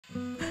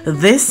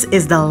This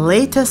is the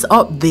latest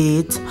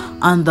update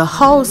on the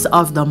house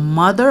of the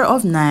mother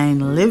of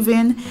 9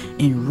 living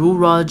in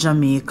rural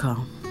Jamaica.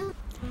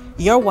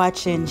 You're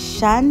watching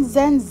Shan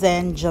Zen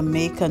Zen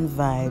Jamaican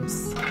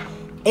Vibes.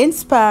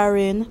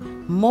 Inspiring,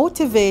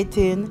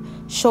 motivating,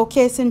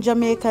 showcasing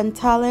Jamaican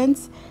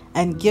talents,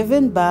 and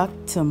giving back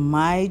to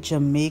my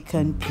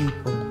Jamaican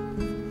people.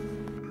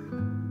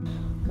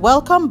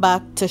 Welcome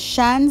back to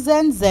Shan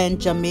Zen Zen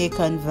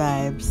Jamaican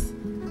Vibes.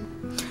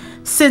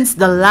 Since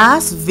the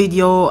last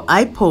video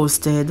I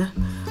posted,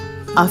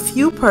 a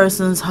few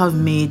persons have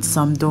made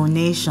some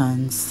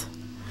donations.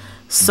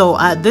 So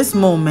at this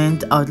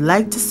moment, I would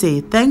like to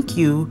say thank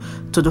you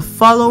to the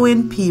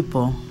following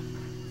people.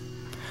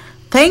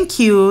 Thank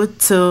you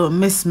to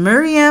Miss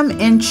Miriam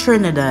in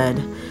Trinidad.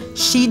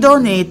 She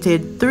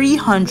donated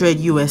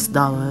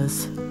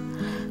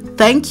 $300.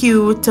 Thank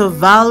you to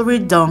Valerie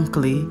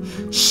Dunkley.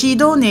 She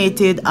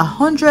donated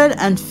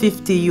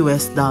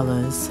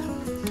 $150.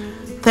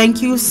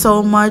 Thank you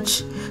so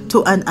much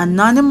to an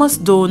anonymous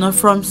donor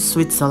from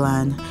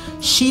Switzerland.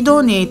 She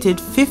donated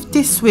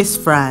 50 Swiss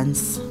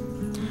francs.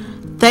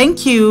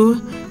 Thank you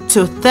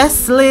to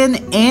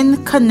Theslin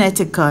in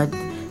Connecticut.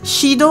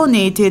 She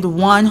donated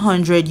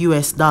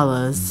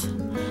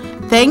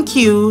 $100. Thank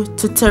you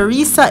to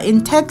Teresa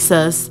in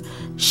Texas.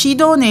 She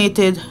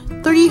donated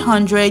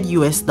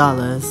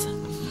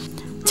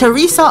 $300.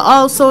 Teresa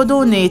also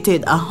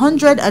donated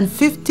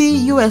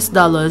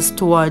 $150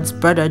 towards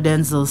Brother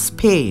Denzel's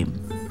pay.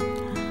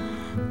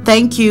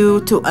 Thank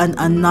you to an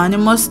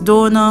anonymous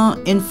donor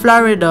in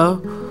Florida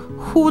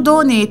who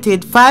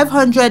donated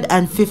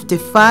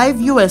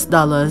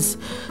 $555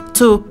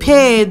 to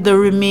pay the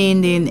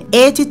remaining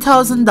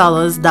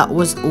 $80,000 that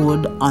was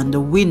owed on the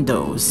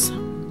windows.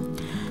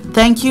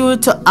 Thank you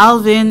to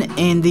Alvin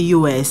in the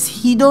US.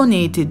 He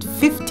donated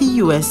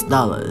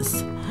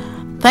 $50.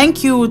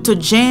 Thank you to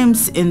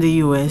James in the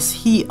US.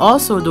 He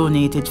also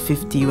donated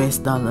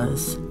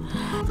 $50.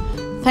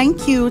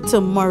 Thank you to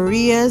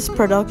Maria's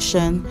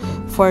Production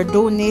for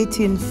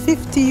donating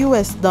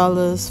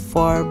 $50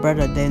 for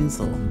Brother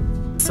Denzel.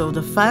 So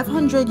the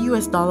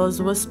 $500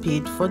 was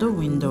paid for the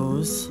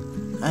windows,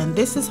 and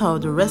this is how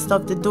the rest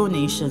of the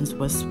donations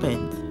was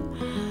spent.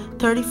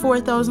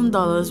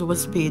 $34,000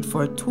 was paid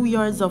for 2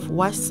 yards of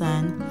wash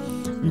sand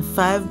and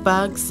 5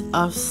 bags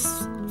of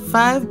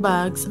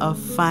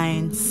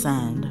fine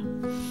sand.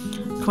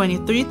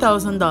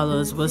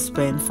 $23,000 was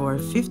spent for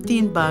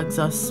 15 bags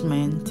of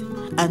cement,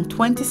 and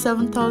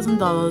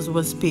 $27,000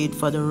 was paid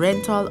for the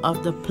rental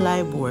of the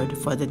plywood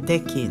for the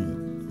decking.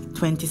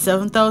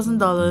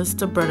 $27,000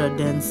 to Brother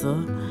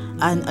Denzel,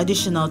 and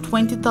additional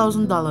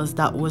 $20,000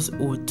 that was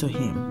owed to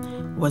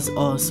him was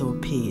also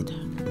paid.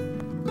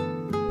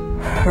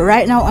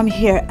 Right now I'm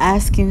here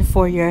asking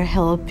for your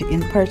help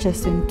in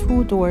purchasing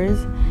 2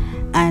 doors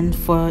and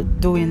for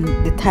doing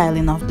the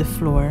tiling of the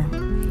floor.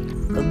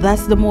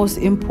 That's the most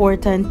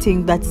important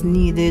thing that's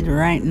needed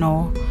right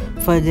now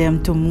for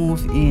them to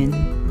move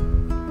in.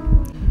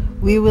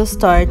 We will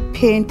start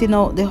painting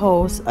out the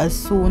house as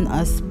soon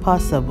as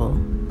possible.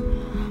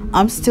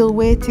 I'm still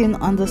waiting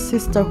on the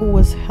sister who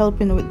was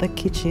helping with the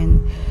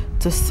kitchen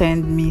to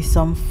send me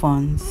some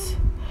funds.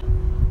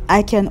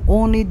 I can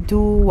only do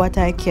what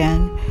I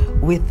can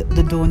with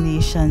the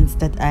donations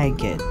that I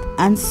get.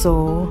 And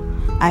so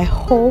I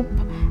hope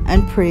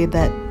and pray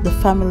that the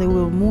family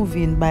will move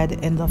in by the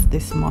end of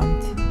this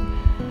month.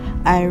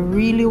 I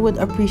really would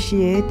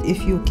appreciate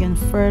if you can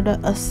further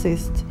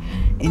assist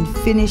in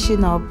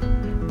finishing up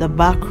the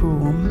back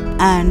room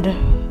and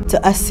to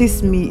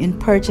assist me in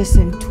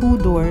purchasing 2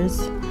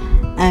 doors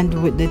and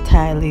with the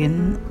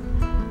tiling,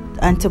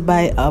 and to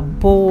buy a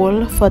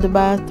bowl for the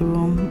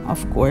bathroom.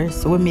 Of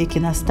course, we're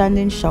making a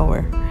standing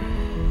shower,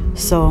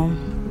 so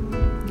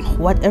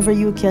whatever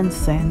you can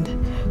send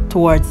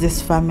towards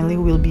this family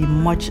will be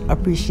much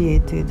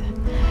appreciated.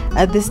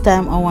 At this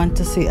time, I want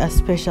to say a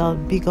special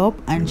big up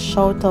and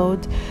shout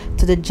out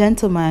to the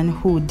gentleman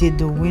who did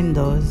the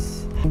windows.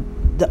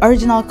 The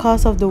original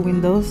cost of the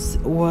windows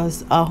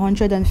was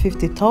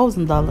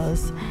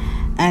 $150,000,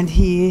 and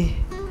he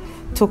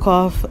took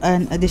off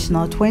an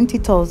additional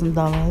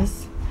 $20,000.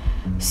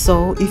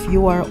 So if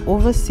you are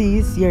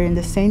overseas, you're in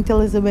the St.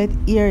 Elizabeth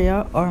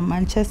area or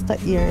Manchester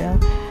area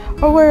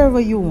or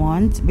wherever you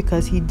want,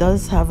 because he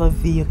does have a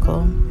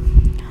vehicle,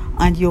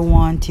 and you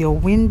want your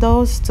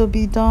windows to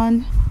be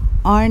done,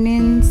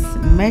 awnings,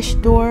 mesh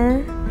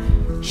door,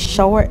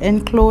 shower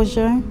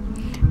enclosure,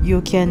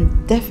 you can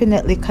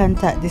definitely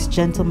contact this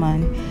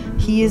gentleman.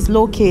 He is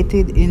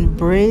located in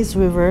Braze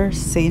River,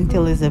 St.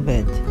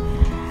 Elizabeth,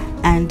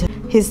 and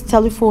his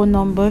telephone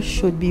number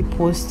should be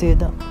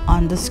posted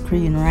on the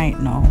screen right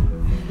now.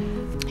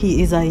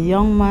 He is a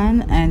young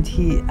man, and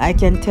I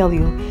can tell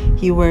you,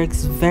 he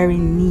works very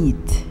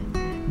neat.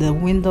 The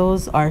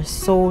windows are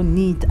so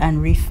neat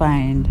and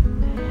refined.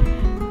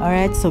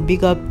 Alright, so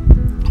big up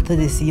to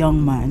this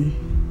young man.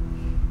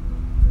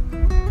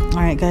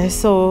 Alright guys,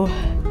 so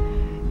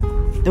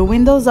the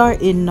windows are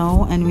in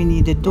now, and we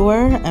need the door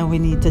and we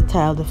need to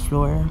tile the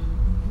floor.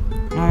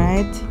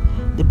 Alright,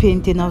 The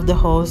painting of the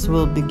house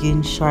will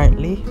begin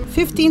shortly.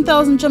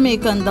 15,000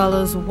 Jamaican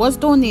dollars was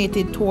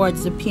donated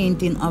towards the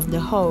painting of the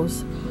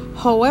house.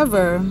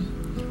 However,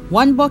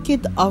 one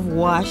bucket of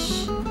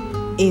wash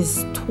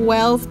is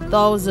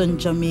 12,000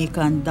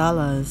 Jamaican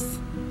dollars.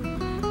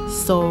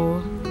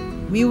 So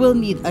we will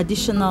need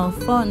additional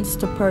funds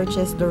to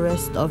purchase the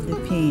rest of the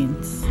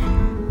paints.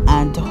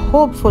 And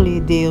hopefully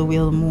they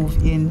will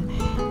move in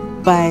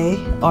by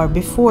or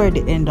before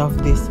the end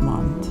of this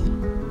month.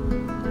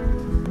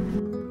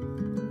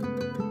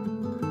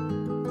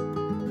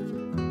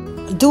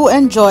 Do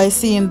enjoy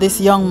seeing this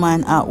young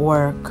man at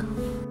work.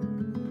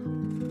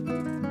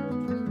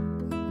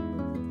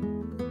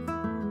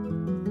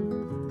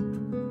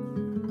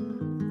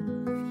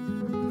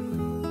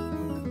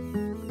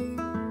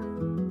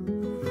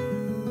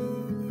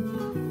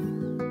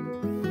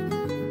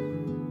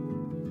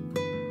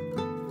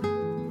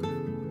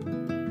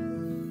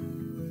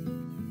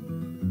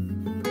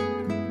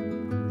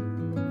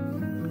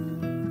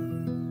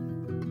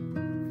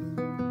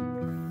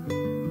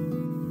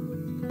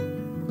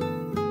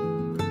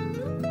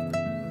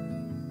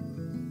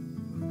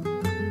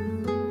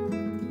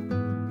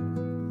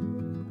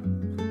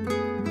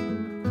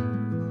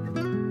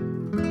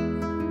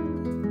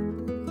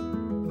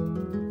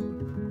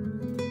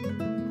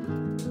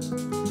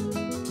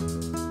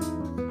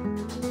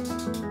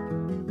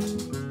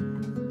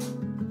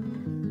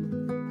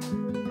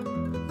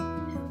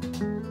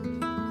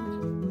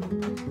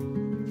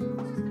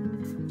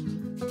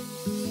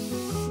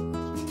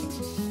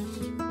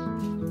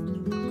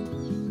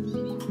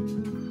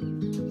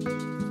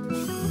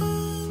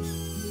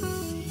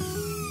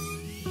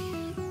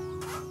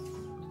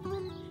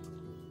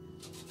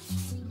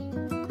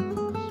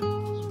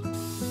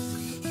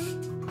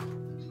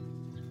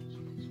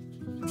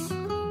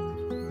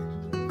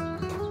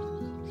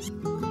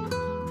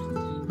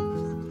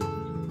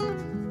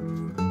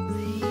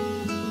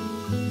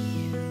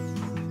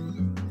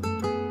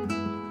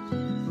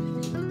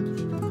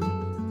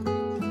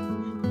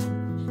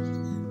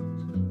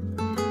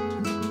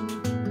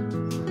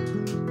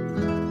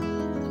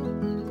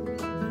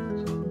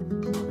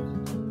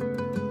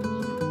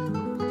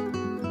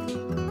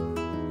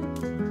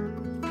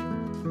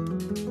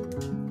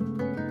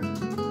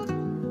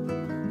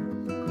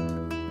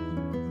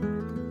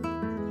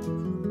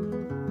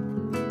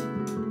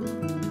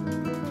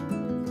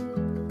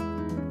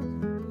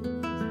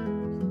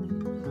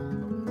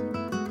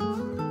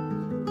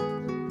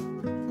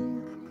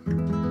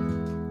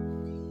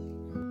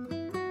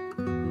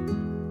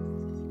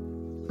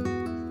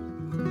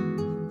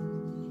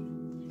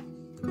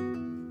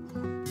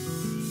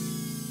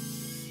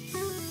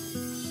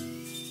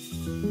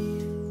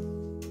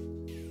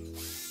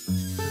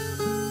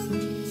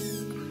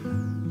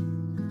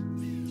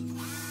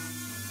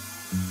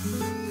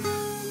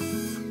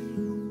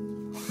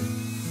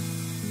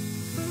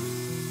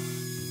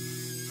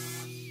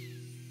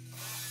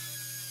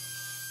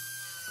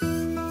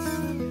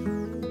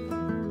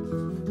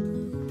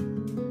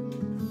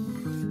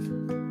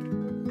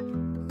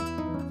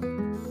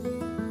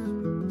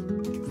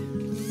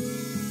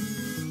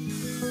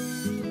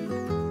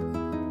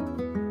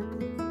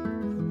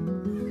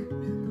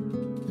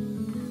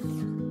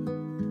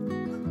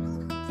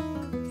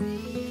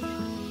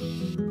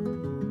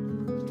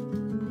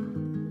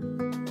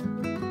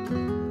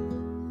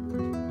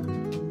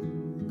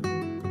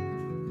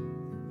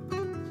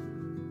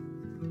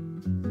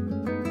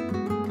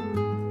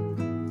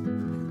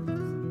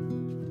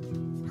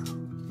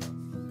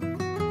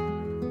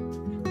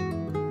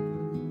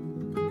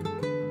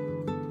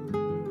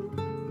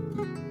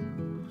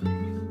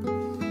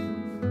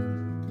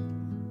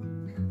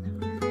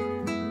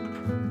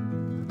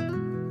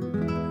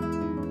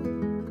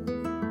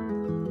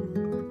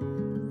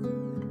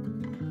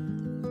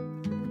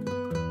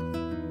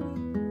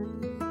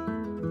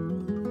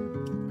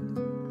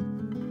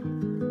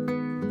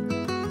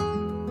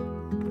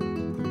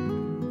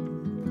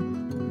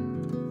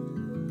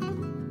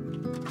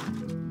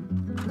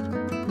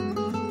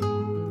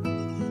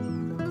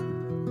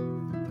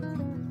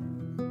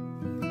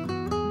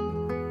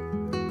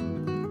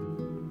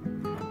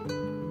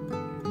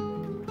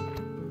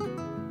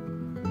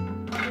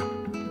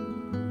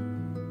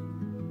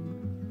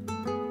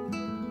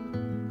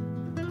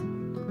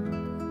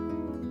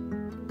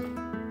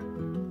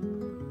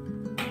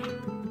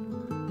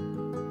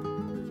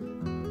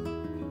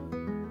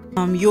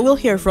 You will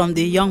hear from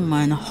the young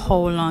man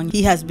how long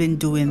he has been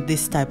doing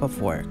this type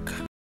of work.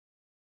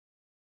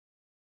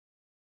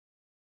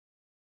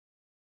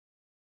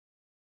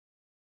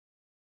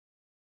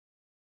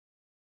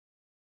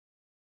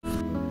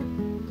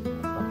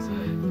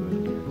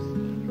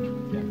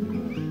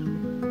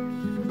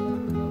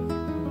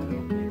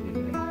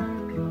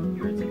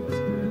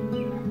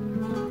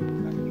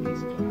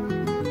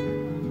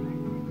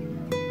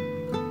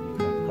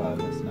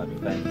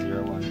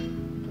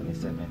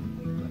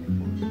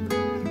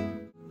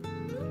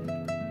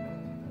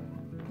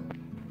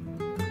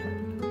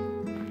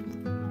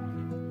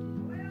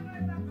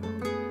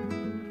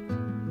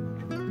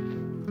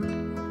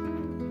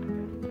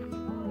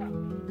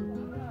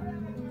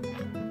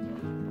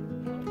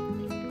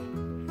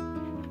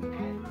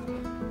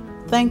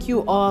 Thank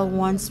you all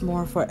once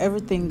more for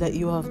everything that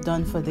you have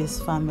done for this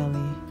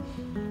family.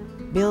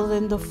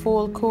 Building the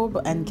full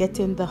cube and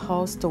getting the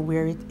house to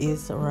where it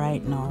is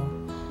right now.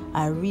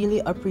 I really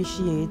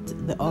appreciate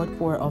the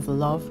outpour of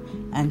love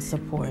and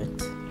support.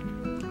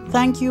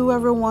 Thank you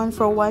everyone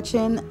for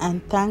watching,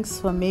 and thanks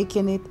for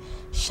making it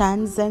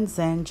Shan Zen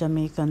Zen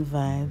Jamaican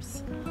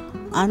Vibes.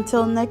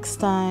 Until next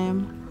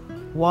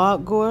time,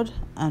 walk good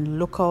and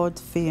look out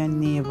for your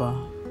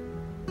neighbor.